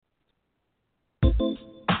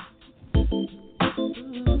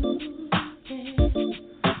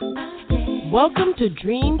Welcome to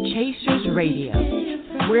Dream Chasers Radio,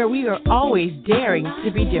 where we are always daring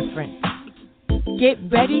to be different. Get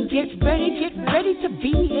ready, get ready, get ready to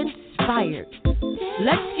be inspired.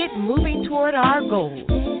 Let's get moving toward our goals.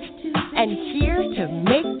 And here to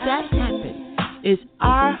make that happen is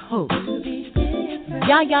our host,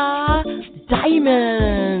 Yaya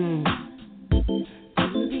Diamond.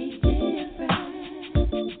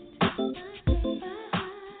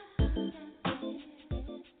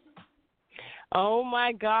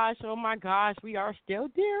 Oh my gosh, we are still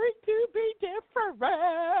daring to be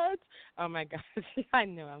different. Oh my gosh, I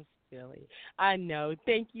know I'm silly. I know.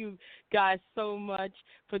 Thank you guys so much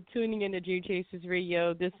for tuning in to Dream Chasers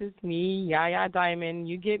Radio. This is me, Yaya Diamond.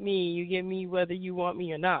 You get me whether you want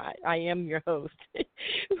me or not. I am your host.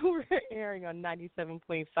 We're airing on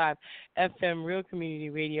 97.5 FM Real Community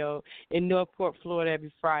Radio in Northport, Florida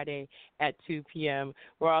every Friday at 2 p.m.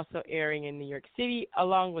 We're also airing in New York City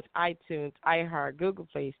along with iTunes, iHeart, Google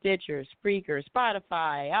Play, Stitcher, Spreaker,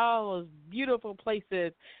 Spotify, all those beautiful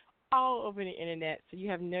places all over the internet, so you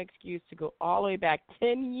have no excuse to go all the way back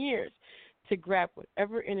 10 years to grab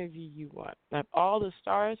whatever interview you want. Of all the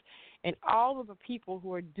stars and all of the people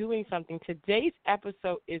who are doing something, today's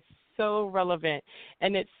episode is so relevant,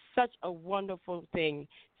 and it's such a wonderful thing.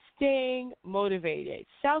 Staying motivated,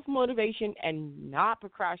 self-motivation, and not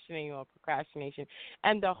procrastinating or procrastination,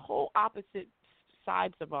 and the whole opposite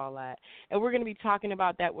sides of all that. And we're going to be talking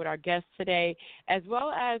about that with our guests today, as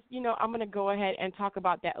well as, I'm going to go ahead and talk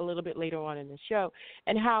about that a little bit later on in the show,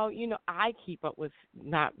 and how, I keep up with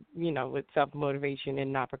not, with self-motivation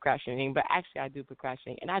and not procrastinating, but actually I do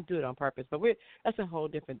procrastinate, and I do it on purpose, but that's a whole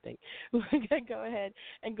different thing. We're going to go ahead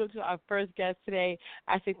and go to our first guest today.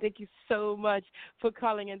 I say thank you so much for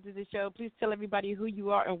calling into the show. Please tell everybody who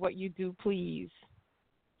you are and what you do, please.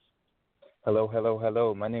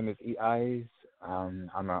 Hello. My name is E.I.'s. I'm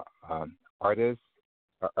an artist,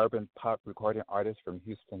 an urban pop recording artist from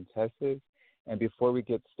Houston, Texas. And before we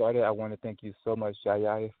get started, I want to thank you so much,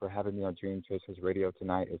 Yaya, for having me on Dream Chasers Radio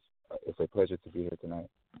tonight. It's a pleasure to be here tonight.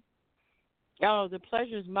 Oh, the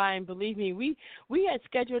pleasure is mine. Believe me, we had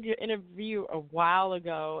scheduled your interview a while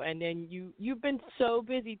ago, and then you've been so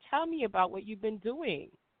busy. Tell me about what you've been doing.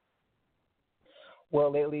 Well,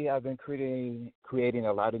 lately I've been creating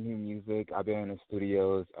a lot of new music. I've been in the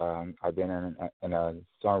studios. I've been in a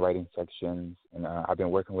songwriting sections, and I've been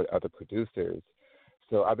working with other producers.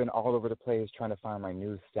 So I've been all over the place trying to find my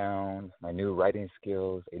new sound, my new writing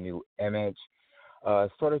skills, a new image,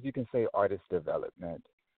 sort of, you can say, artist development.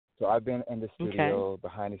 So I've been in the studio,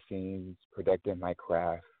 behind the scenes, protecting my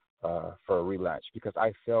craft for a relaunch, because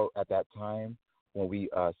I felt at that time when we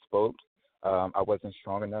spoke, I wasn't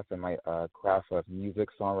strong enough in my craft of music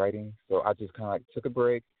songwriting, so I just kind of took a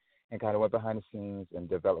break and kind of went behind the scenes and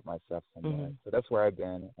developed myself somewhere. Mm-hmm. So that's where I've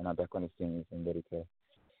been, and I'm back on the scenes and ready to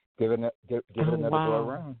give it another go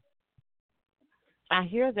around. I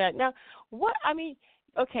hear that. Now,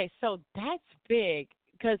 so that's big,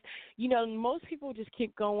 because, most people just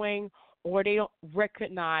keep going, or they don't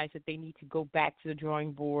recognize that they need to go back to the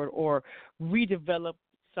drawing board or redevelop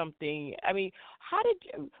something. I mean, how did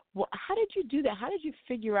you do that? How did you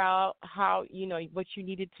figure out how, what you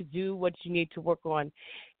needed to do, what you need to work on,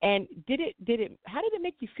 and how did it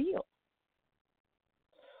make you feel?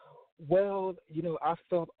 Well, I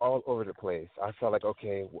felt all over the place. I felt like,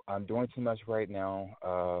 okay, I'm doing too much right now.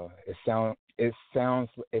 It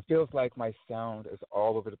feels like my sound is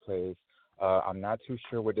all over the place. I'm not too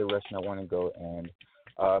sure what direction I want to go in.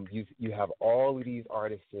 You have all of these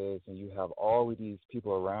artists and you have all of these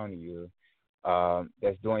people around you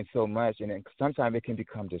that's doing so much, and sometimes it can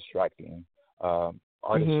become distracting,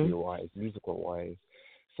 artistry-wise, musical-wise.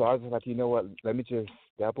 So I was like, you know what, let me just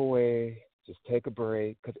step away, just take a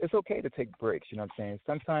break, because it's okay to take breaks, you know what I'm saying?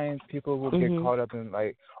 Sometimes people will get caught up in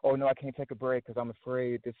like, oh, no, I can't take a break because I'm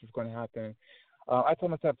afraid this is going to happen. I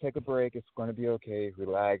told myself, take a break, it's going to be okay,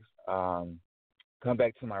 relax, come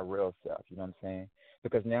back to my real self, you know what I'm saying?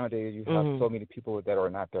 Because nowadays you have so many people that are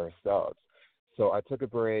not themselves. So I took a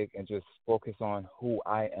break and just focused on who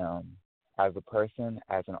I am as a person,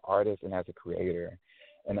 as an artist, and as a creator.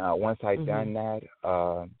 And once I done that,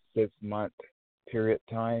 6-month period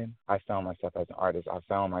time, I found myself as an artist. I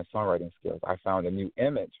found my songwriting skills. I found a new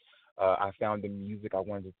image. I found the music I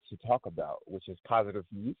wanted to talk about, which is positive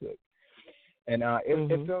music. And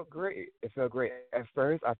it felt great. It felt great. At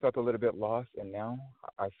first, I felt a little bit lost, and now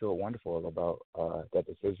I feel wonderful about that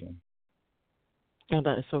decision. Oh,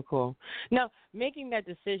 that is so cool. Now, making that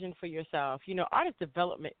decision for yourself, artist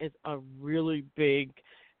development is a really big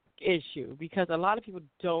issue because a lot of people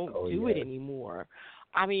don't do it anymore.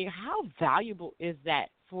 I mean, how valuable is that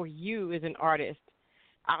for you as an artist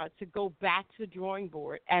to go back to the drawing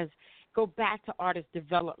board, as go back to artist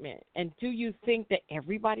development? And do you think that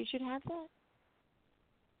everybody should have that?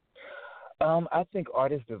 I think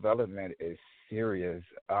artist development is serious.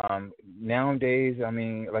 Nowadays, I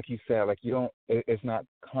mean, like you said, like you don't, it's not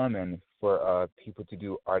common for people to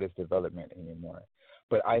do artist development anymore.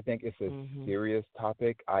 But I think it's a Mhm. serious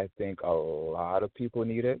topic. I think a lot of people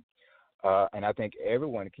need it, and I think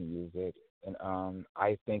everyone can use it. And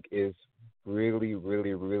I think it's really,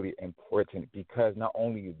 really, really important because not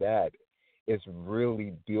only that, it's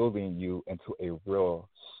really building you into a real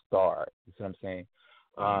star. You see what I'm saying?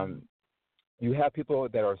 Um, Mhm. you have people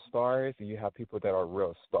that are stars and you have people that are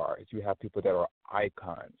real stars. You have people that are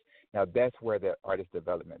icons. Now that's where the artist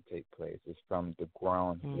development takes place. It's from the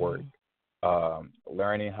groundwork, Mhm.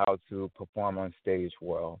 learning how to perform on stage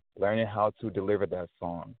well, learning how to deliver that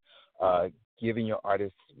song, uh, giving your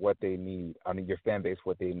artists what they need. I mean, your fan base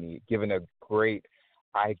what they need, giving a great,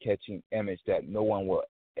 eye-catching image that no one will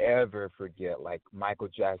ever forget, like Michael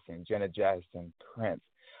Jackson, Janet Jackson, Prince.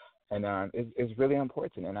 And it's really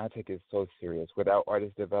important, and I take it so serious. Without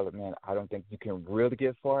artist development, I don't think you can really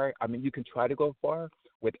get far. I mean, you can try to go far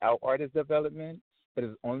without artist development, but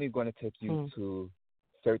it's only going to take you Mhm. to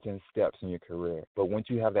certain steps in your career. But once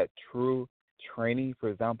you have that true training, for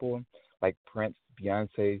example, like Prince,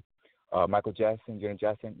 Beyonce, Michael Jackson, Janet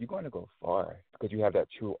Jackson, you're going to go far because you have that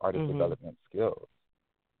true artist Mhm. development skill.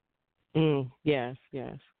 Yes,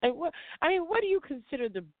 yes. And what I mean, what do you consider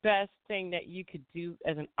the best thing that you could do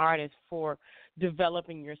as an artist for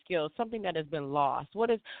developing your skills? Something that has been lost.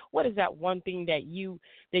 What is that one thing that you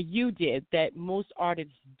did that most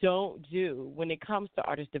artists don't do when it comes to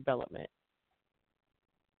artist development?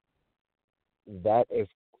 That is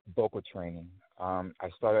vocal training.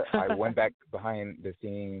 I went back behind the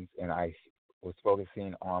scenes and I was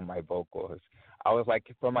focusing on my vocals. I was like,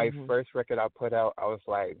 for my Mhm. first record I put out, I was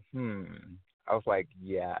like, I was like,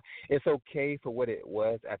 yeah, it's okay for what it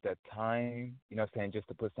was at that time, you know what I'm saying, just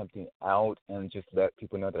to put something out and just let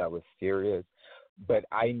people know that I was serious. But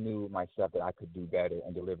I knew myself that I could do better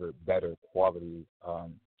and deliver better quality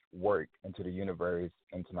work into the universe,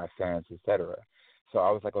 into my fans, etc. So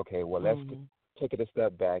I was like, okay, well, Mhm. take it a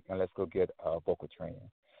step back and let's go get vocal training.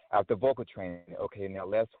 After vocal training, okay, now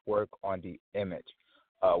let's work on the image.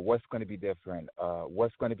 What's going to be different?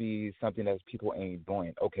 What's going to be something that people ain't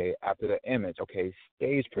doing? Okay, after the image, okay,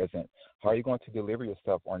 stage presence. How are you going to deliver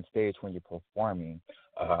yourself on stage when you're performing?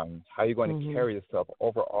 How are you going to Mhm. carry yourself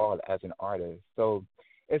overall as an artist? So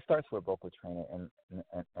it starts with vocal training,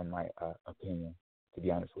 in my opinion, to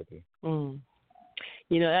be honest with you. Mm.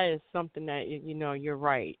 That is something that you're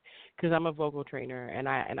right, because I'm a vocal trainer and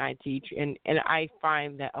I teach, and I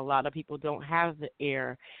find that a lot of people don't have the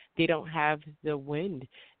air, they don't have the wind,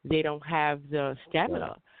 they don't have the Right.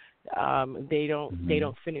 stamina. They don't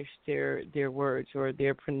Hmm. finish their words, or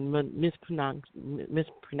they're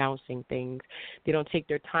mispronouncing things. They don't take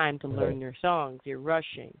their time to Right. learn their songs. They're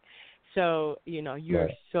rushing. So you're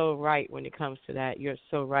Right. so right when it comes to that. You're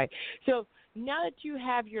so right. So now that you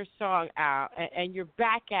have your song out, and you're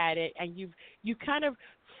back at it, and you kind of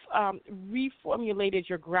reformulated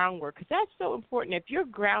your groundwork, because that's so important. If your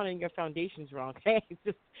ground and your foundation's wrong, hey,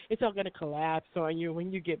 it's all going to collapse on you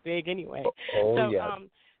when you get big anyway. Oh So yeah,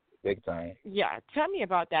 big time. yeah, tell me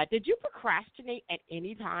about that. Did you procrastinate at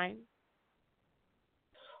any time?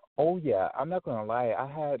 Oh yeah, I'm not gonna lie. I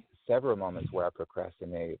had several moments where I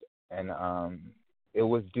procrastinated, and it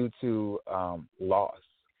was due to loss,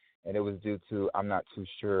 and it was due to I'm not too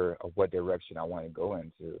sure of what direction I want to go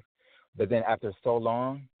into. But then after so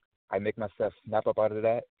long, I make myself snap up out of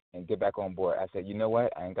that and get back on board. I said, you know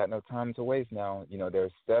what? I ain't got no time to waste now. You know,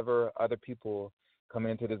 there's several other people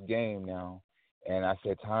coming into this game now, and I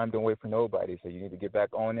said, time don't wait for nobody. So you need to get back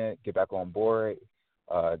on it, get back on board,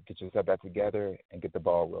 get yourself back together and get the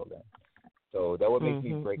ball rolling. So that what makes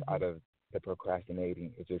me Mhm. break out Mhm. of the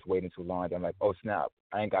procrastinating. It's just waiting too long. I'm like, oh snap,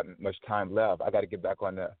 I ain't got much time left. I got to get back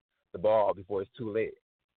on the ball before it's too late.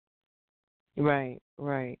 Right,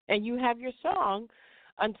 right. And you have your song,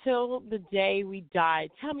 "Until the Day We Die."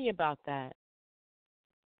 Tell me about that.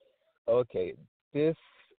 Okay, this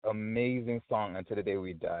amazing song "Until the Day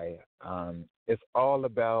We Die." It's all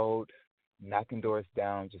about knocking doors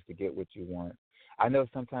down just to get what you want. I know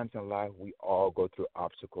sometimes in life we all go through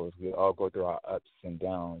obstacles, we all go through our ups and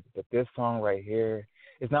downs, but this song right here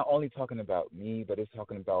is not only talking about me, but it's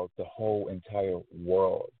talking about the whole entire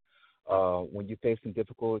world. When you're facing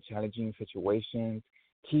difficult, challenging situations,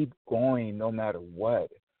 keep going no matter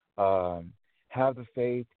what. Um, have the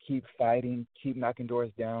faith, keep fighting, keep knocking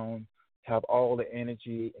doors down. have all the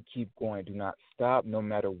energy, and keep going. Do not stop, no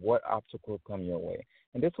matter what obstacles come your way.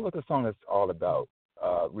 And this is what the song is all about: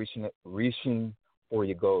 reaching for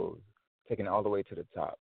your goals, taking it all the way to the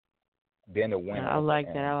top, being a winner I at the like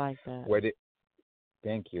that. end. I like that. Whether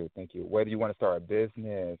Thank you, thank you. Whether you want to start a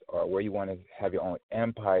business or whether you want to have your own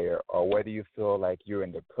empire or whether you feel like you're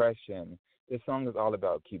in depression, this song is all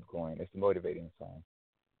about keep going. It's a motivating song.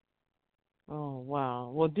 Oh wow.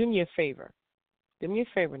 Well, do me a favor. Do me a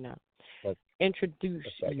favor now. Let's, Introduce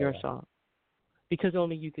let's check your it out. song because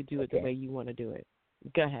only you could do it the Okay, way you want to do it.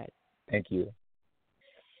 Go ahead. thank you.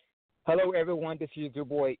 Hello, everyone. This is your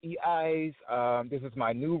boy E Eyes. This is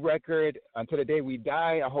my new record, Until the Day We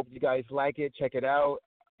Die. I hope you guys like it. Check it out.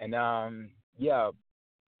 And yeah,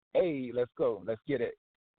 hey, let's go. Let's get it.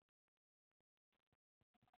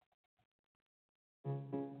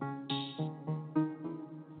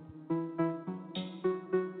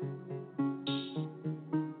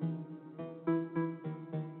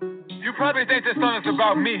 You probably think this song is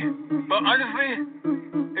about me, but honestly,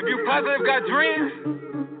 if you positive got dreams,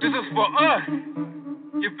 this is for us.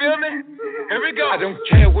 You feel me? Here we go. I don't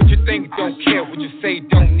care what you think, don't care what you say,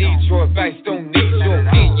 don't need your advice, don't need your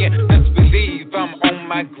opinion. Best believe I'm on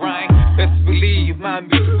my grind. Best believe my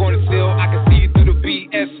music gonna sell. I can see through the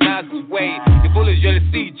BS miles away. You're full of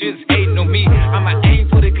jealousy, just hating on me. I'ma aim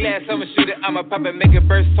for the glass, I'ma shoot it, I'ma pop it, make it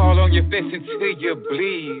burst all on your face until you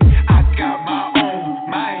bleed. I got my own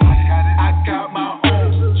mind. I got my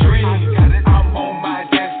own dream. I'm on my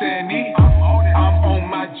destiny. I'm on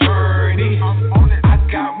my journey. I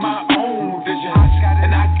got my own vision.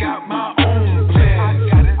 And I got my own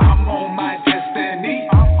plan. I'm on my destiny.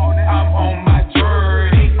 I'm on my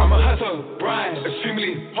journey. I'm a hustler, grind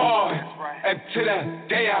extremely hard. Until the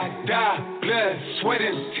day I die. Blood, sweat,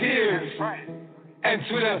 and tears. And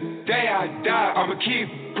to the day I die, I'ma keep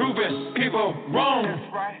proving people wrong.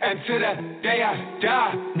 Until the day I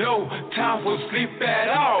die, no time for sleep at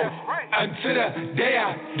all. Until the day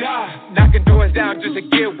I die, knocking doors down just to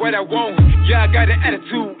get what I want. Yeah, I got an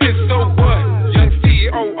attitude, it's so what? Young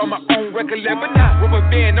CEO on my own record label now. Rubber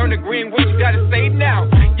band on the green, what you gotta say now?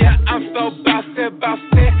 Yeah, I'm so bout step,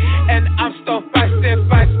 and I'm so fight step.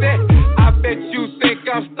 I bet you think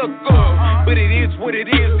I'm stuck up, but it is what it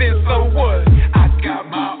is, and so what? I got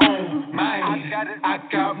my own mind, I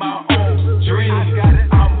got my own dream.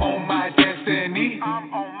 I'm on my destiny,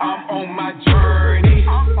 I'm on my journey.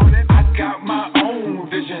 I got my own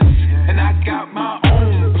visions, and I got my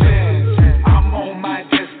own plans. I'm on my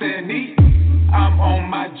destiny, I'm on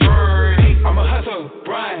my journey. I'm a hustler,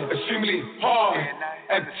 grind extremely hard.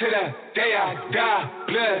 Until the day I die,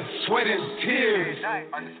 blood, sweat, and tears.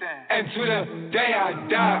 And to the day I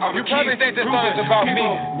die, I'm you probably think this song is about me,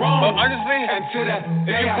 but honestly, until the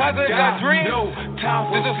day I die, no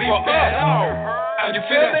time for sleep at all. And you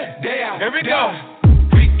feel me? Here we go.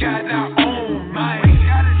 We got our own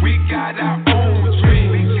mind, we got our own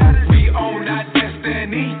dream. We own our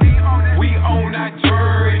destiny, we own our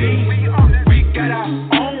journey. We got our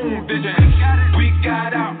own vision, we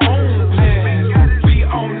got our own plans. We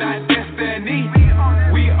own our destiny,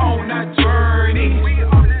 we own our journey.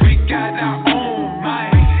 We got our own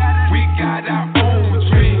mind, we got our own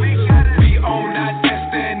dream. We own our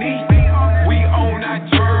destiny, we own our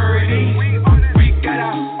journey. We got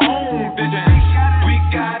our own vision, we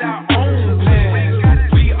got our own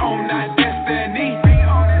plans. We own our destiny,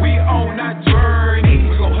 we own our journey.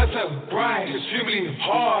 We gon' hustle, grind extremely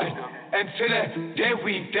hard until the day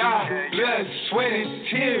we die. Blood, sweat, and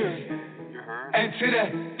tears. Until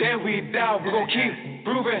the day we die, we're gonna keep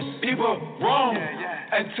proving people wrong.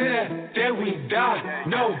 Until the day we die,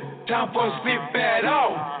 no time for sleep at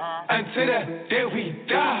all. Until the day we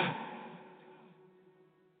die.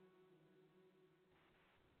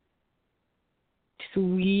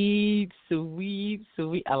 Sweet, sweet,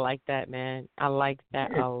 sweet. I like that, man. I like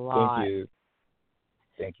that a Thank lot. you.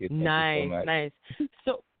 Thank you. Thank you so Nice, much. nice.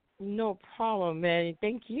 So, no problem, man.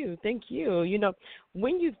 Thank you, thank you.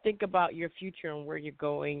 When you think about your future and where you're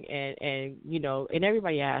going, and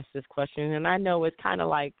everybody asks this question, and I know it's kind of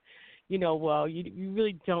like, well, you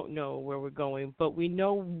really don't know where we're going, but we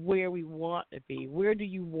know where we want to be. Where do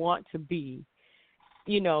you want to be,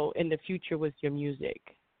 in the future with your music?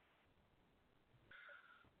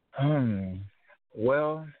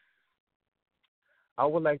 Well, I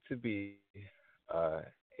would like to be uh,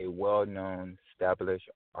 a well-known, established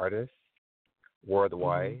artist Hmm.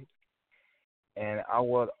 worldwide, and I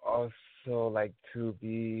would also like to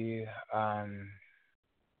be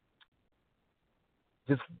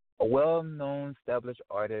just a well-known, established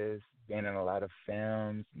artist, being in a lot of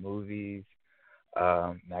films, movies,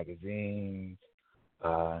 magazines,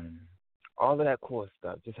 um, all of that cool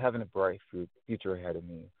stuff. Just having a bright future ahead of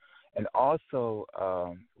me, and also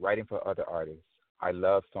writing for other artists. I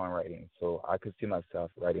love songwriting, so I could see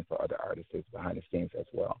myself writing for other artists behind the scenes as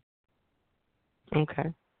well.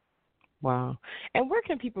 Okay. Wow. And where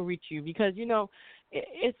can people reach you? Because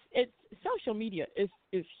it's social media is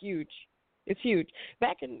huge. It's huge.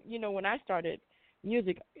 Back in when I started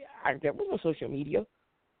music, there was no social media.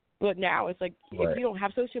 But now it's like if Right. you don't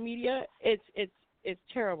have social media, it's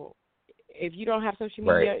terrible. If you don't have social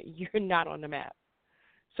Right. media, you're not on the map.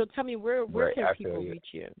 So tell me where Right. can I feel people you.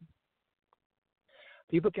 reach you?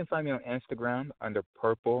 People can find me on Instagram under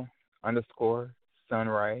purple underscore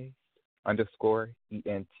sunrise underscore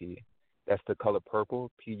ENT. That's the color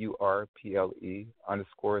purple, PURPLE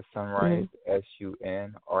underscore sunrise, Mm-hmm.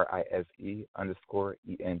 SUNRISE underscore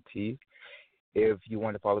ENT. If you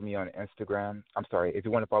want to follow me on Instagram, if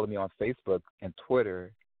you want to follow me on Facebook and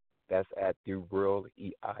Twitter, that's at The Real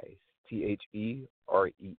EIs, TheRealEeYes.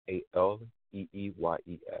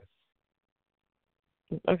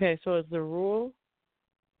 Okay, so it's the rule.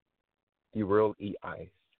 The Real EIs.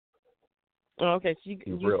 Oh, okay, so The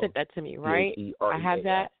you Real. sent that to me, right? I have TheReal.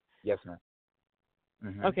 that. Yes, ma'am.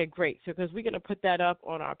 Mm-hmm. Okay, great. So, because we're going to put that up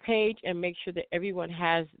on our page and make sure that everyone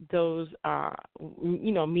has those,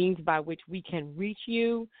 means by which we can reach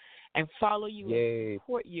you and follow you and Yay.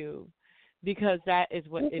 support you, because that is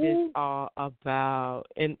what it is all about.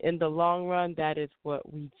 In the long run, that is what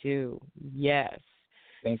we do. Yes.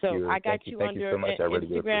 Thank So you. I got Thank you. you Thank you under so much. I really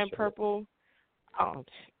do Instagram, appreciate it. Purple. Oh,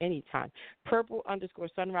 anytime. Purple underscore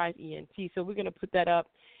sunrise ENT. So we're going to put that up,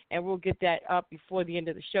 and we'll get that up before the end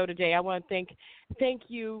of the show today. I want to thank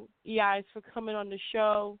you, EIs, for coming on the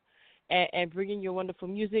show and bringing your wonderful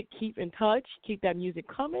music. Keep in touch. Keep that music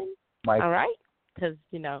coming. All right? Because,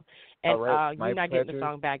 and all right. you're not getting the Pleasure.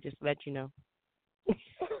 song back, just to let you know.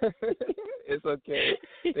 It's okay.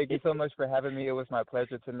 Thank you so much for having me. It was my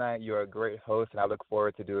pleasure tonight. You're a great host, and I look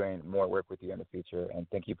forward to doing more work with you in the future. And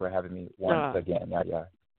thank you for having me once again. Yeah.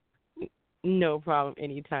 No problem.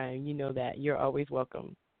 Anytime. You know that. You're always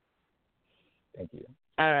welcome. Thank you.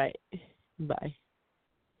 All right. Bye.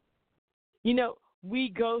 We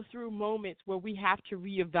go through moments where we have to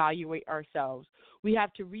reevaluate ourselves. We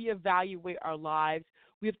have to reevaluate our lives.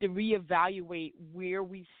 We have to reevaluate where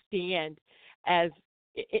we stand as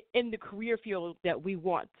in the career field that we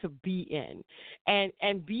want to be in.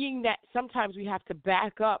 And being that sometimes we have to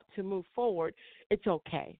back up to move forward, it's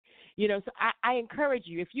okay. So I encourage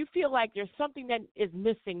you, if you feel like there's something that is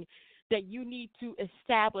missing that you need to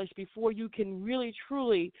establish before you can really,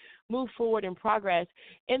 truly move forward and progress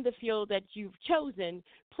in the field that you've chosen,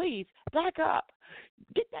 please back up.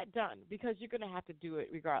 Get that done, because you're going to have to do it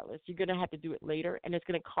regardless. You're going to have to do it later, and it's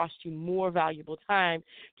going to cost you more valuable time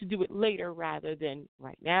to do it later rather than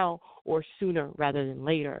right now, or sooner rather than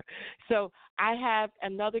later. So I have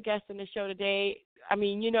another guest on the show today. I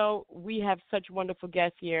mean, we have such wonderful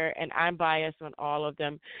guests here, and I'm biased on all of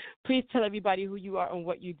them. Please tell everybody who you are and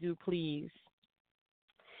what you do, please.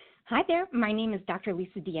 Hi there. My name is Dr.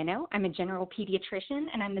 Lisa Dieno. I'm a general pediatrician,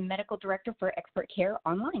 and I'm the medical director for Expert Care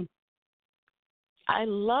Online. I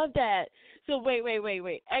love that. So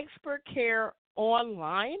wait. Expert Care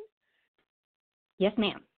Online? Yes,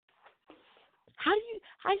 ma'am. How do you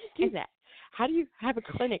do that? How do you have a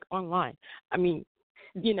clinic online? I mean,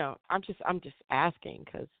 I'm just asking,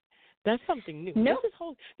 because that's something new. No.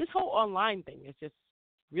 This whole online thing is just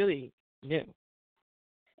really new.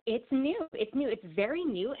 It's new. It's very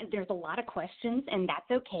new, and there's a lot of questions, and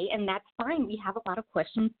that's okay, and that's fine. We have a lot of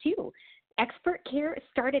questions too. Expert Care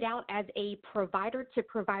started out as a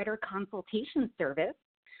provider-to-provider consultation service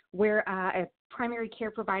where a primary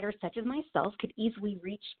care provider such as myself could easily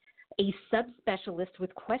reach a subspecialist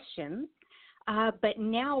with questions. But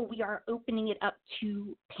now we are opening it up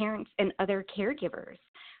to parents and other caregivers.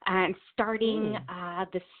 And starting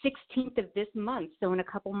the 16th of this month, so in a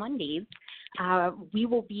couple Mondays, I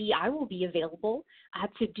will be available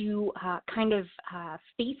to do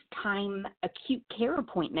FaceTime acute care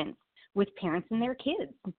appointments with parents and their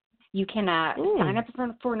kids. You can sign up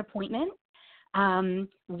for an appointment.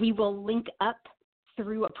 We will link up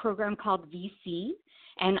through a program called VC,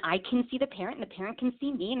 and I can see the parent, and the parent can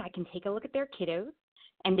see me, and I can take a look at their kiddos,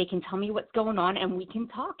 and they can tell me what's going on, and we can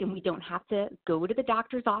talk, and we don't have to go to the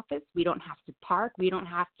doctor's office. We don't have to park.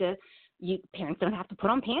 Parents don't have to put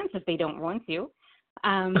on pants if they don't want to.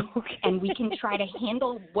 Okay. And we can try to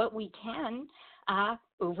handle what we can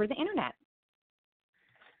over the internet.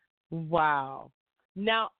 Wow.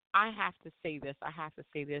 Now, I have to say this.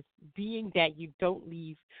 Being that you don't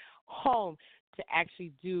leave home to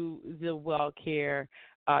actually do the WellCare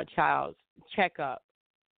child's checkup,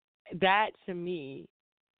 that to me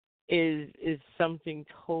is something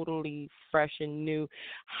totally fresh and new.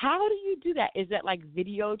 How do you do that? Is that like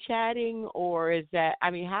video chatting, or is that, I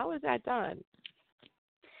mean, how is that done?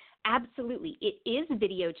 Absolutely. It is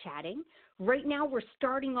video chatting. Right now, we're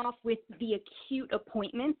starting off with the acute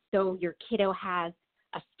appointments. So your kiddo has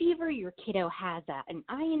a fever, your kiddo has an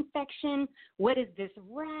eye infection. What is this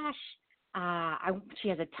rash? She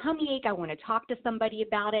has a tummy ache. I want to talk to somebody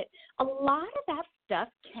about it. A lot of that stuff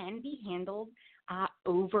can be handled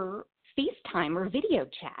over FaceTime or video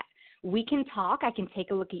chat. We can talk. I can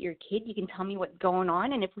take a look at your kid. You can tell me what's going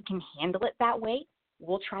on. And if we can handle it that way,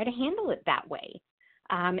 we'll try to handle it that way.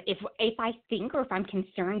 If I think or if I'm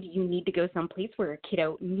concerned you need to go someplace where a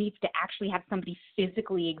kiddo needs to actually have somebody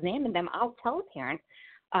physically examine them, I'll tell a parent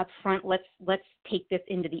up front, let's take this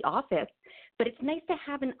into the office. But it's nice to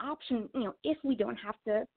have an option, if we don't have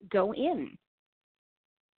to go in.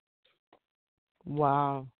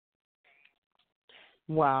 Wow.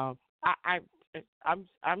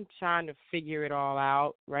 I'm trying to figure it all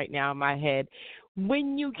out right now in my head.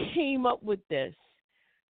 When you came up with this,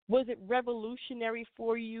 was it revolutionary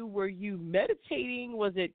for you? Were you meditating?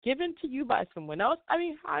 Was it given to you by someone else? I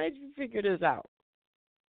mean, how did you figure this out?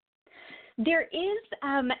 There is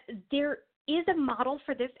a model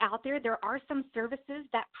for this out there. There are some services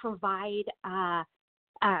that provide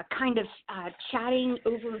kind of chatting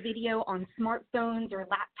over video on smartphones or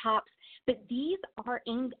laptops, but these are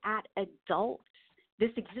aimed at adults.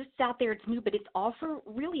 This exists out there. It's new, but it's all for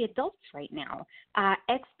really adults right now.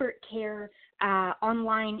 Expert Care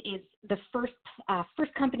Online is the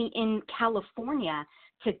first company in California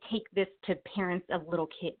to take this to parents of little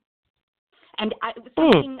kids. And it was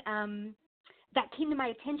something that came to my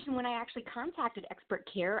attention when I actually contacted Expert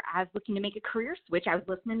Care. I was looking to make a career switch. I was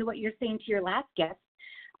listening to what you're saying to your last guest,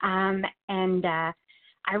 and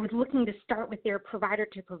I was looking to start with their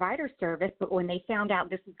provider-to-provider service, but when they found out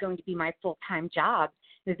this is going to be my full-time job,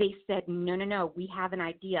 they said, no, we have an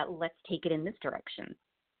idea. Let's take it in this direction.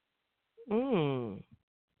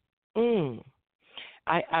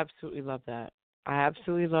 I absolutely love that.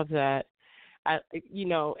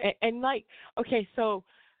 And like, okay, so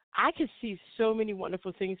I could see so many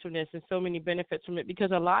wonderful things from this and so many benefits from it,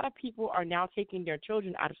 because a lot of people are now taking their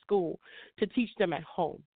children out of school to teach them at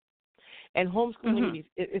home. And homeschooling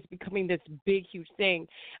is becoming this big, huge thing.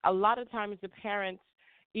 A lot of times the parents,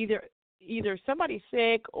 either somebody's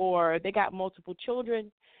sick or they got multiple children,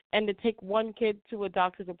 and to take one kid to a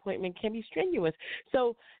doctor's appointment can be strenuous.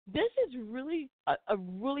 So this is really a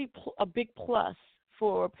big plus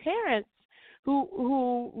for parents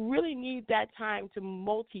who really need that time to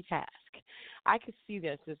multitask. I could see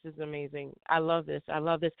this. This is amazing. I love this.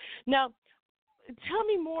 Now, tell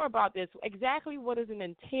me more about this. Exactly what does it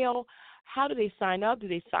entail? How do they sign up? Do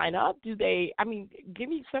they sign up? Give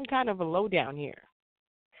me some kind of a lowdown here.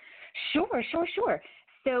 Sure.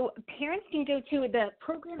 So parents can go to, the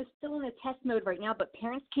program is still in a test mode right now, but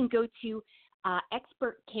parents can go to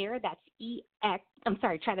Expert Care. That's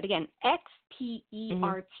XPERTCARE.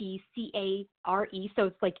 So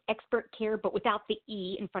it's like Expert Care, but without the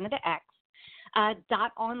E in front of the X,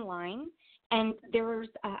 .online. And there's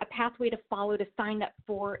a pathway to follow to sign up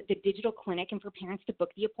for the digital clinic and for parents to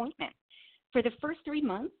book the appointment. For the first 3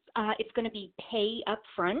 months, it's going to be pay up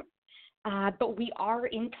front, but we are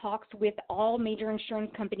in talks with all major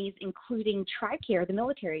insurance companies, including TRICARE, the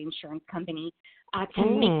military insurance company, to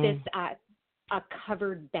make this a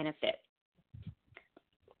covered benefit.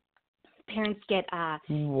 Parents get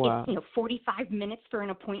 45 minutes for an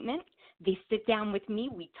appointment. They sit down with me.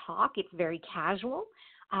 We talk. It's very casual.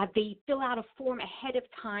 They fill out a form ahead of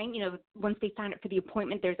time. Once they sign up for the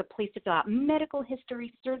appointment, there's a place to fill out medical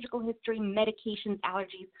history, surgical history, medications,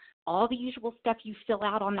 allergies, all the usual stuff you fill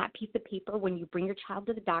out on that piece of paper when you bring your child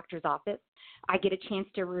to the doctor's office. I get a chance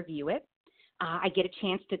to review it. I get a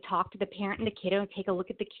chance to talk to the parent and the kiddo and take a look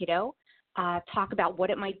at the kiddo, talk about what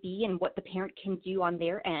it might be and what the parent can do on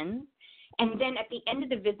their end. And then at the end of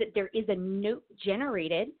the visit, there is a note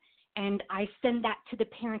generated, and I send that to the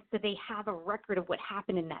parents so they have a record of what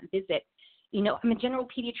happened in that visit. I'm a general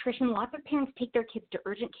pediatrician. Lots of parents take their kids to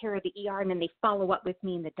urgent care or the ER, and then they follow up with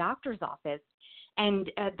me in the doctor's office. And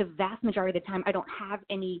the vast majority of the time, I don't have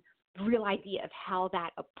any real idea of how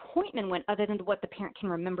that appointment went other than what the parent can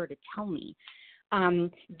remember to tell me.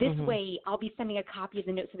 This way, I'll be sending a copy of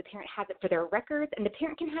the note so the parent has it for their records, and the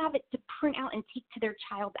parent can have it to print out and take to their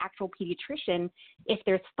child's actual pediatrician if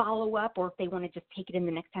there's follow-up, or if they want to just take it in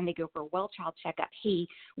the next time they go for a well-child checkup. Hey,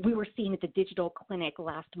 we were seen at the digital clinic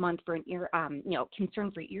last month for an ear,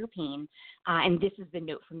 concern for ear pain, and this is the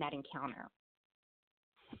note from that encounter.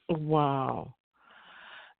 Wow.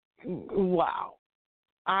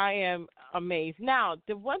 I am amazed. Now,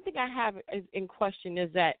 the one thing I have in question is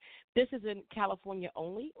that this is in California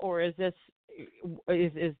only, or is this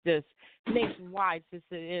nationwide since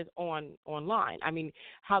it is online? I mean,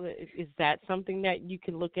 is that something that you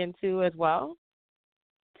can look into as well?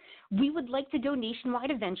 We would like to go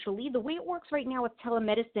nationwide eventually. The way it works right now with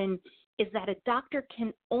telemedicine is that a doctor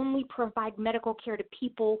can only provide medical care to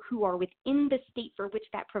people who are within the state for which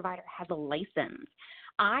that provider has a license.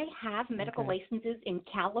 I have medical licenses in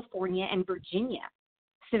California and Virginia.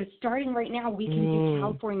 So starting right now, we can do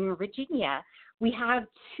California and Virginia. We have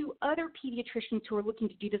two other pediatricians who are looking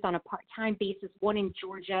to do this on a part-time basis, one in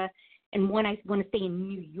Georgia and one I want to say in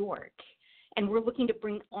New York. And we're looking to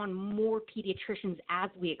bring on more pediatricians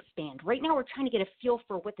as we expand. Right now, we're trying to get a feel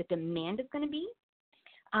for what the demand is going to be,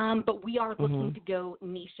 but we are looking to go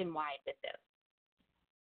nationwide with this.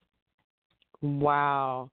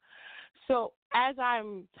 Wow. So as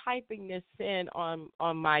I'm typing this in on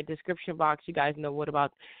my description box, you guys know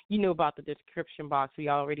about the description box. We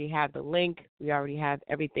already have the link. We already have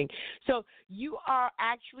everything. So you are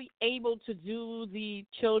actually able to do the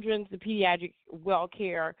pediatric well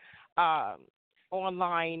care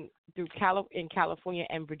online in California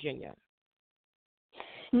and Virginia.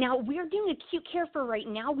 Now, we're doing acute care for right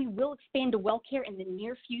now. We will expand to well care in the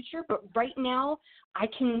near future, but right now I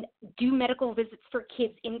can do medical visits for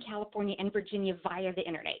kids in California and Virginia via the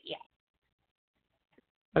internet, yes.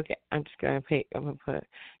 Okay, I'm going to put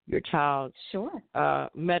your child's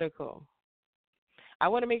medical. I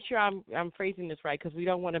want to make sure I'm phrasing this right because we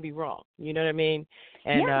don't want to be wrong. You know what I mean?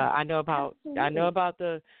 And I know about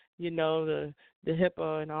the the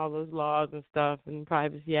HIPAA and all those laws and stuff and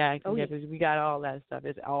Privacy Act. We got all that stuff.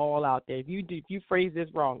 It's all out there. If you phrase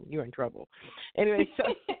this wrong, you're in trouble. Anyway, so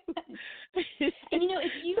and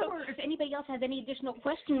if anybody else has any additional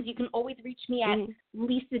questions, you can always reach me at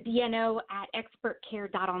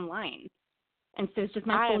lisadno@expertcare.online. And so it's just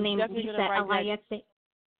my full name, Lisa L-I-S-A.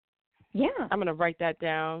 Yeah. I'm going to write that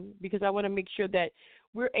down because I want to make sure that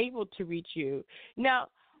we're able to reach you. Now,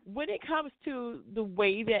 when it comes to the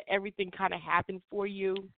way that everything kind of happened for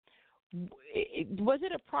you, was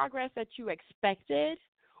it a progress that you expected,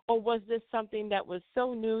 or was this something that was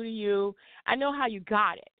so new to you? I know how you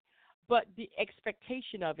got it, but the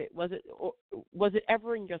expectation of it, was it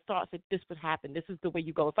ever in your thoughts that this would happen? This is the way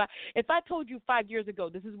you go. If I told you 5 years ago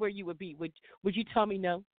this is where you would be, would you tell me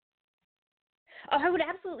no? Oh, I would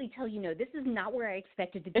absolutely tell you no. This is not where I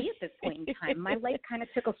expected to be at this point in time. My life kind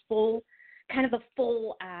of took a full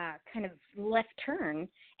left turn,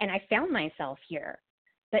 and I found myself here.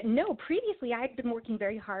 But no, previously I had been working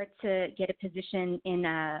very hard to get a position in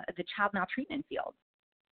the child maltreatment field.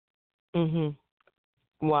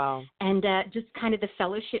 Wow. And just kind of the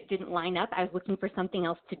fellowship didn't line up. I was looking for something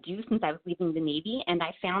else to do since I was leaving the Navy, and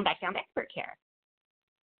I found expert care.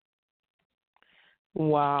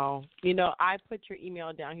 Wow. I put your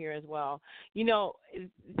email down here as well.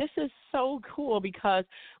 This is so cool because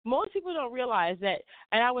most people don't realize that,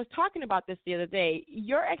 and I was talking about this the other day,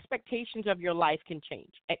 your expectations of your life can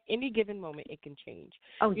change. At any given moment, it can change.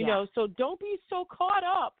 So don't be so caught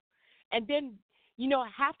up and then,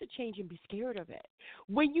 have to change and be scared of it.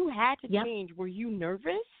 When you had to change, were you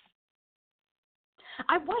nervous?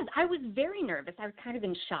 I was very nervous. I was kind of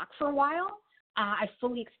in shock for a while. I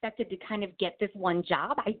fully expected to kind of get this one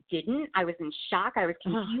job. I didn't. I was in shock. I was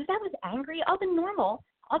confused. I was angry. All the normal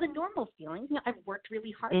feelings. I've worked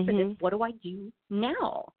really hard for this. What do I do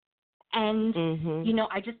now? And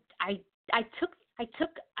I took a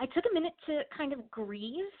minute to kind of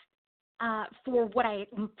grieve for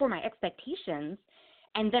my expectations,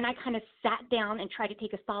 and then I kind of sat down and tried to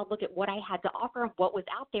take a solid look at what I had to offer, what was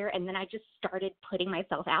out there, and then I just started putting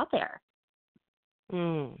myself out there.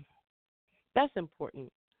 That's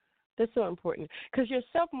important. That's so important because your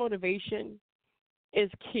self-motivation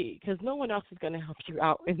is key because no one else is going to help you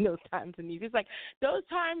out in those times of need. It's like those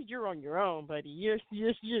times you're on your own, buddy. You're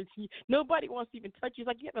nobody wants to even touch you. It's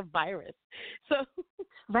like you have a virus. So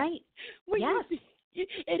right. Yes.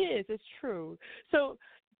 It is. It's true. So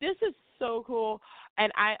this is so cool,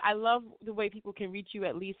 and I love the way people can reach you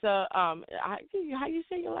at Lisa. How you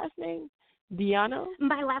say your last name? Diano?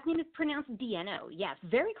 My last name is pronounced Diano. Yes,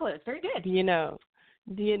 very close. Very good. Diano,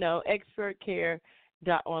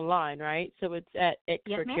 expertcare.online, right? So it's at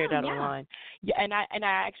expertcare.online. Yeah, and I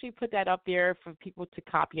actually put that up there for people to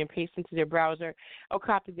copy and paste into their browser. I'll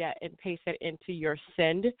copy that and paste that into your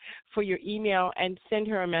send for your email and send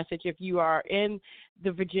her a message. If you are in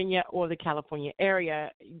the Virginia or the California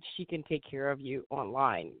area, she can take care of you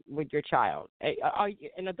online with your child. Are you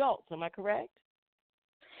an adult? Am I correct?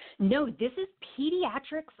 No, this is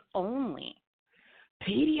pediatrics only.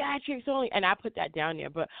 Pediatrics only, and I put that down there,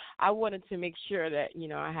 but I wanted to make sure that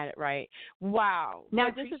I had it right. Wow, Now,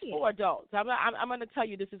 but this is for adults. I'm going to tell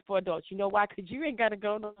you this is for adults. You know why? Because you ain't got to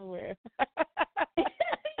go nowhere. No, I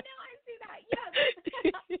see that.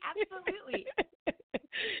 Yes, absolutely.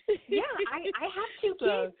 Yeah,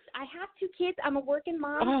 I have two kids. I'm a working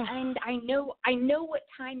mom, and I know what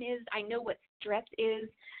time is. I know what stress is.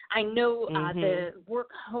 I know the work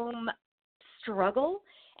home struggle.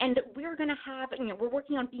 And we're going to have, we're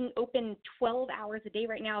working on being open 12 hours a day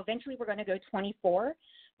right now. Eventually, we're going to go 24.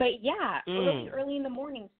 But, yeah, early in the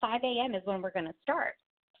morning, 5 a.m. is when we're going to start.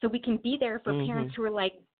 So we can be there for parents who are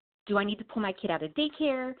like, do I need to pull my kid out of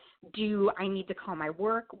daycare? Do I need to call my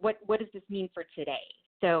work? What does this mean for today?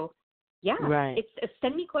 So, yeah,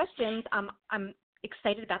 send me questions. I'm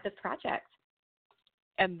excited about this project.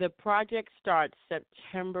 And the project starts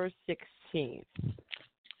September 16th.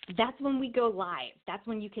 That's when we go live. That's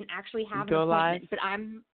when you can actually have an appointment. Live? But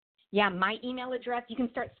my email address, you can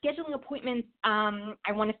start scheduling appointments,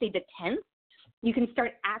 I want to say the 10th. You can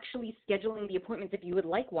start actually scheduling the appointments if you would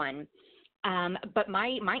like one. But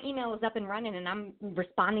my email is up and running, and I'm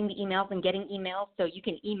responding to emails and getting emails. So you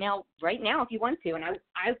can email right now if you want to, and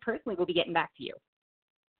I personally will be getting back to you.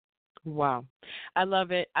 Wow. I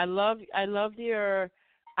love it. I love the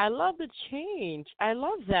change. I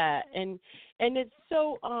love that. And it's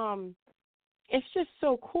so it's just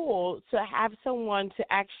so cool to have someone to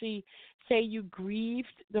actually say you grieved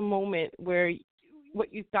the moment where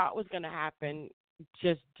what you thought was going to happen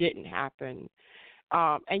just didn't happen.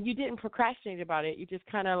 And you didn't procrastinate about it. You just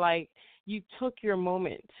kind of you took your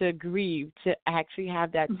moment to grieve, to actually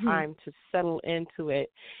have that time to settle into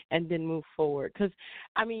it and then move forward. Because,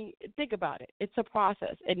 think about it. It's a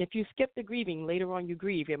process. And if you skip the grieving, later on you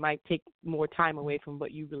grieve, it might take more time away from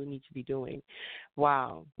what you really need to be doing.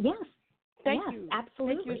 Wow. Yes. Thank you.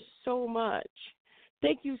 Absolutely. Thank you so much.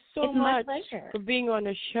 Thank you so it's much my pleasure. for being on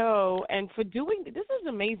the show and for doing this. Is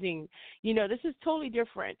amazing. This is totally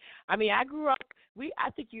different. I grew up.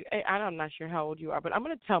 I'm not sure how old you are, but I'm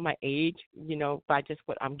going to tell my age. By just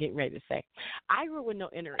what I'm getting ready to say. I grew up with no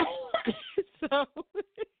internet. So.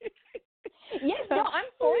 Yes. No, I'm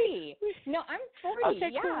 40. Okay,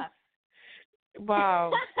 yeah. Cool.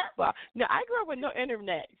 Wow. No, I grew up with no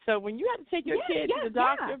internet. So when you had to take your kid to the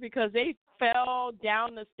doctor because they fell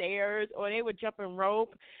down the stairs or they were jumping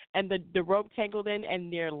rope and the rope tangled in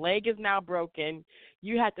and their leg is now broken,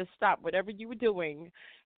 you had to stop whatever you were doing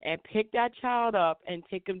and pick that child up and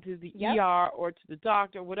take them to the ER or to the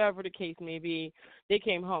doctor, whatever the case may be. They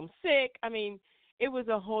came home sick. It was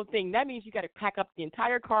a whole thing. That means you got to pack up the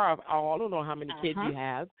entire car of I don't know how many kids you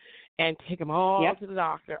have and take them all to the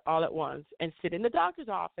doctor all at once and sit in the doctor's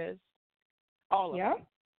office, all of them.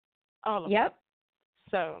 All of them.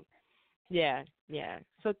 So, yeah.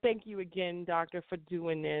 So thank you again, doctor, for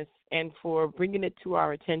doing this and for bringing it to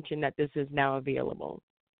our attention that this is now available.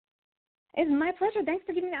 It's my pleasure. Thanks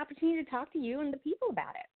for giving me the opportunity to talk to you and the people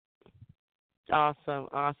about it. Awesome.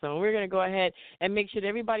 We're going to go ahead and make sure that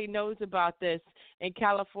everybody knows about this in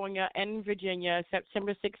California and in Virginia.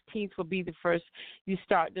 September 16th will be the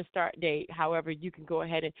start date. However, you can go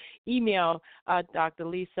ahead and email Dr.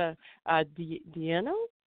 Lisa Diano.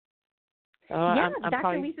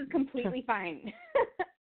 Dr. Lisa's completely fine.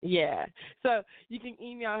 Yeah. So you can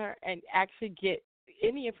email her and actually get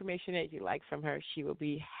any information that you like from her. She will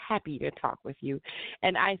be happy to talk with you.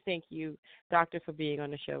 And I thank you, Doctor, for being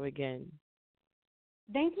on the show again.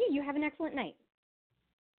 Thank you. You have an excellent night.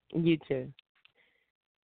 You too.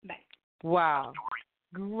 Bye. Wow.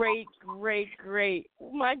 Great.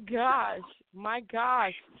 My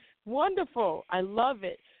gosh. Wonderful. I love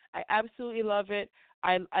it. I absolutely love it.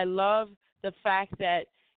 I love the fact that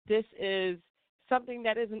this is something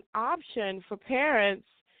that is an option for parents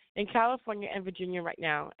in California and Virginia right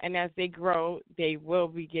now. And as they grow, they will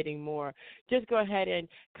be getting more. Just go ahead and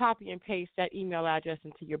copy and paste that email address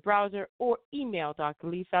into your browser or email Dr.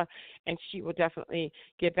 Lisa, and she will definitely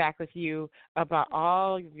get back with you about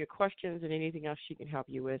all of your questions and anything else she can help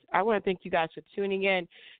you with. I want to thank you guys for tuning in.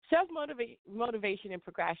 Self-motivation and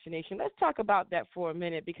procrastination. Let's talk about that for a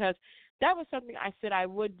minute because that was something I said I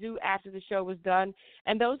would do after the show was done.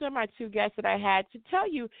 And those are my two guests that I had to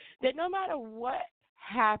tell you that no matter what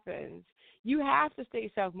happens, you have to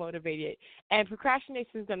stay self-motivated, and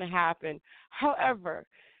procrastination is going to happen. However,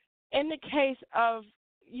 in the case of,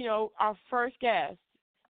 our first guest,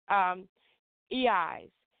 EIs,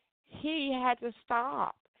 he had to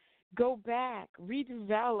stop, go back,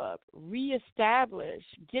 redevelop, reestablish,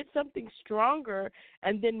 get something stronger,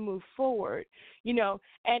 and then move forward,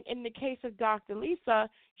 And in the case of Dr. Lisa,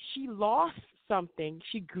 she lost something.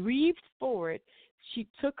 She grieved for it, She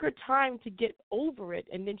took her time to get over it,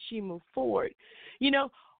 and then she moved forward. You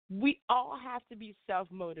know, we all have to be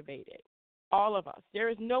self-motivated. All of us. There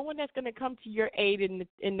is no one that's going to come to your aid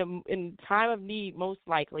in time of need, most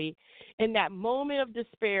likely, in that moment of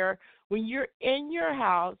despair when you're in your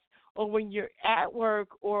house or when you're at work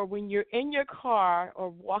or when you're in your car or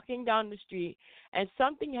walking down the street and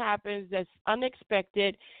something happens that's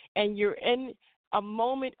unexpected and you're in a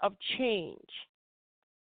moment of change.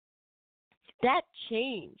 That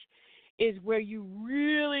change is where you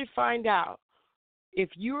really find out if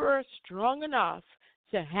you are strong enough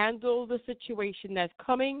to handle the situation that's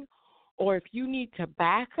coming, or if you need to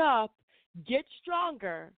back up, get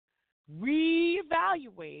stronger,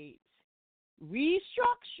 reevaluate,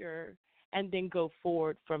 restructure, and then go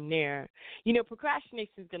forward from there. You know,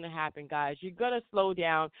 procrastination is going to happen, guys. You're going to slow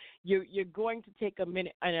down. You're going to take a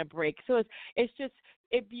minute and a break. So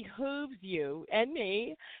it behooves you and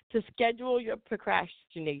me to schedule your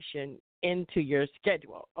procrastination into your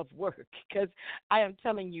schedule of work, because I am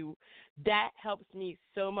telling you that helps me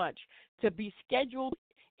so much to be scheduled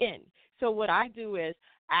in. So what I do is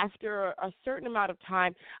after a certain amount of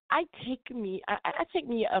time, I take me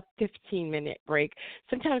a 15-minute break.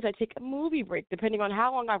 Sometimes I take a movie break depending on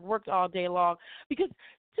how long I've worked all day long, because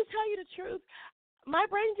to tell you the truth, my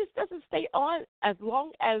brain just doesn't stay on as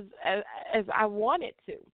long as I want it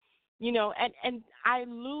to. You know, and I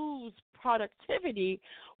lose productivity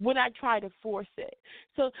when I try to force it.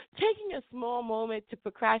 So taking a small moment to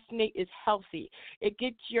procrastinate is healthy. It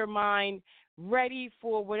gets your mind ready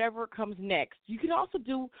for whatever comes next. You can also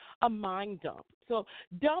do a mind dump. So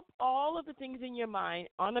dump all of the things in your mind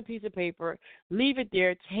on a piece of paper, leave it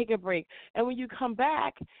there, take a break, and when you come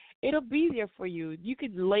back, it'll be there for you. You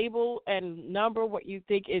could label and number what you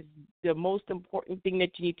think is the most important thing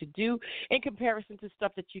that you need to do in comparison to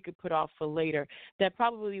stuff that you could put off for later that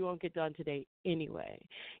probably won't get done today anyway.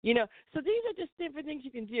 You know, so these are just different things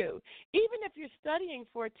you can do. Even if you're studying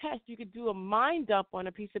for a test, you could do a mind dump on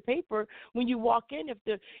a piece of paper when you walk in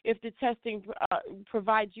if the testing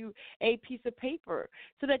provides you a piece of paper,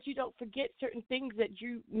 so that you don't forget certain things that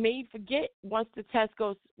you may forget once the test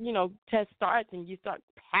goes, test starts and you start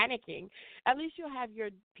panicking. At least you'll have your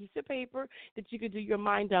piece of paper that you could do your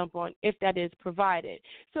mind dump on if that is provided.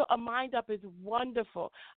 So a mind dump is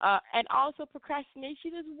wonderful. And also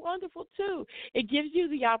procrastination is wonderful too. It gives you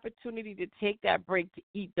the opportunity to take that break to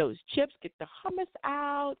eat those chips, get the hummus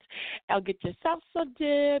out, get yourself some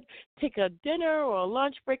dip, take a dinner or a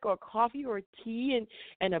lunch break or coffee or tea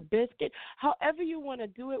and a biscuit. However you want to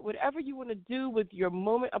do it, whatever you want to do with your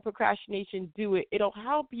moment of procrastination, do it. It'll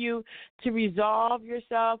help you to resolve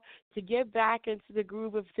yourself, to get back into the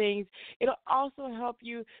groove of things. It'll also help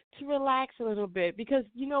you to relax a little bit, because,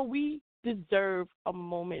 we deserve a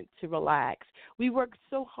moment to relax. We work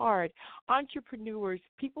so hard. Entrepreneurs,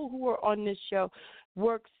 people who are on this show,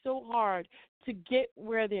 work so hard to get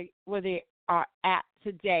where they are at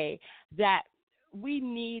today, that we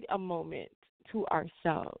need a moment to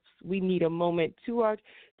ourselves. We need a moment to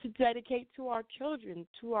dedicate to our children,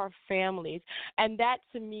 to our families. And that,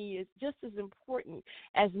 to me, is just as important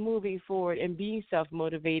as moving forward and being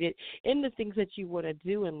self-motivated in the things that you want to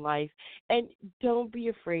do in life. And don't be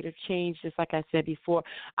afraid of change, just like I said before.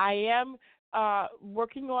 I am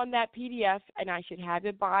working on that PDF, and I should have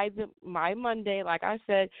it by my Monday, like I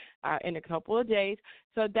said, in a couple of days.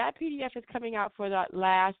 So that PDF is coming out for that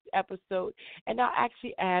last episode, and I'll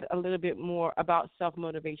actually add a little bit more about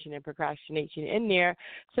self-motivation and procrastination in there,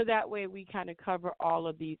 so that way we kind of cover all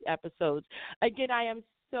of these episodes. Again, I am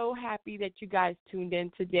so happy that you guys tuned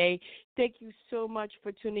in today. Thank you so much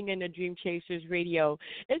for tuning in to Dream Chasers Radio.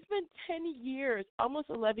 It's been 10 years, almost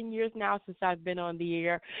 11 years now since I've been on the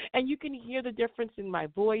air, and you can hear the difference in my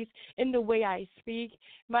voice, in the way I speak.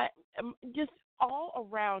 Just all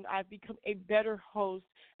around, I've become a better host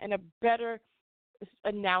and a better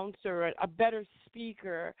announcer, a better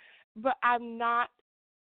speaker, but I'm not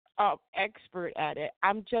expert at it.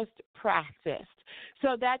 I'm just practiced.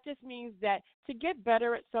 So that just means that to get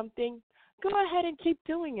better at something, go ahead and keep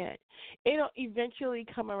doing it. It'll eventually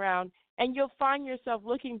come around, and you'll find yourself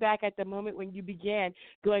looking back at the moment when you began,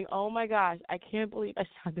 going, oh, my gosh, I can't believe I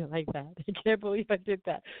sounded like that. I can't believe I did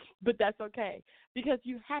that. But that's okay, because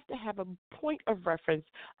you have to have a point of reference,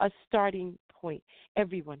 a starting point.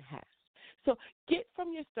 Everyone has. So get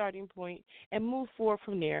from your starting point and move forward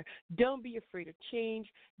from there. Don't be afraid of change.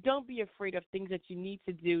 Don't be afraid of things that you need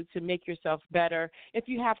to do to make yourself better. If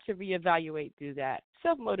you have to reevaluate, do that.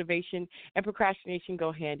 Self-motivation and procrastination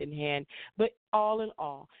go hand in hand. But all in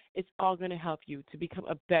all, it's all going to help you to become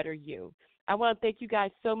a better you. I want to thank you guys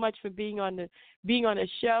so much for being on the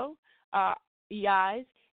show, guys.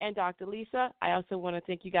 and Dr. Lisa. I also want to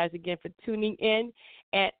thank you guys again for tuning in.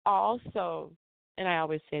 And also, and I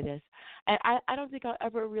always say this, and I don't think I'll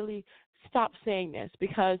ever really stop saying this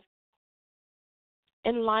because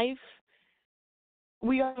in life,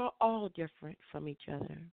 we are all different from each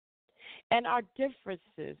other. And our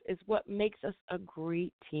differences is what makes us a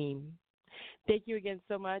great team. Thank you again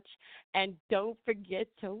so much. And don't forget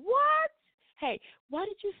to what? Hey, why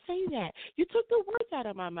did you say that? You took the words out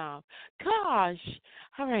of my mouth. Gosh.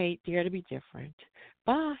 All right, dare to be different.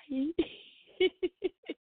 Bye.